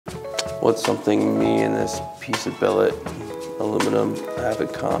What's something me and this piece of billet aluminum have in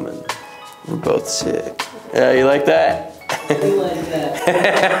common? We're both sick. Yeah, you like that? You like that.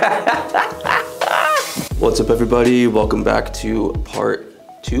 What's up, everybody? Welcome back to part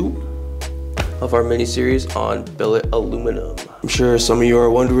 2 of our mini-series on billet aluminum. I'm sure some of you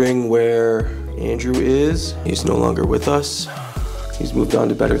are wondering where Andrew is. He's no longer with us. He's moved on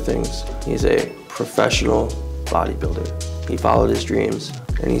to better things. He's a professional bodybuilder. He followed his dreams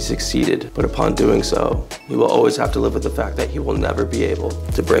and he succeeded, but upon doing so, he will always have to live with the fact that he will never be able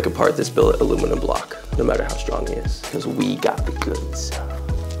to break apart this billet aluminum block, no matter how strong he is, because we got the goods.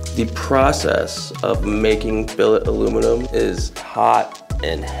 The process of making billet aluminum is hot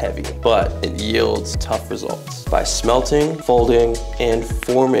and heavy, but it yields tough results. By smelting, folding, and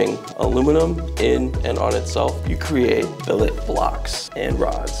forming aluminum in and on itself, you create billet blocks and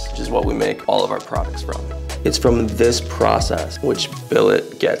rods, which is what we make all of our products from. It's from this process which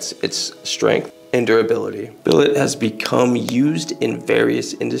billet gets its strength and durability. Billet has become used in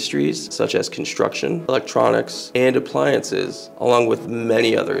various industries such as construction, electronics, and appliances, along with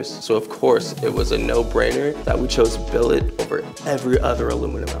many others. So of course, it was a no-brainer that we chose billet over every other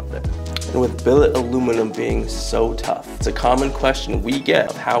aluminum out there. And with billet aluminum being so tough, it's a common question we get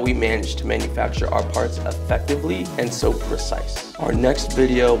of how we manage to manufacture our parts effectively and so precise. Our next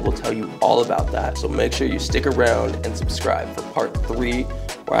video will tell you all about that, so make sure you stick around and subscribe for part 3,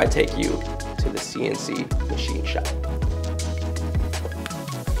 where I take you to the CNC machine shop.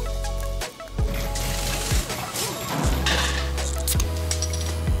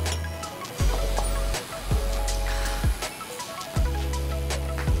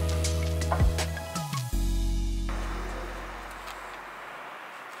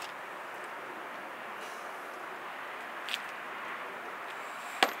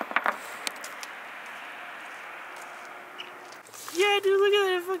 Yeah, dude, look at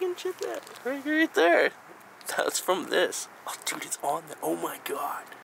that fucking chip that right there. That's from this. Oh, dude, it's on there. Oh my god.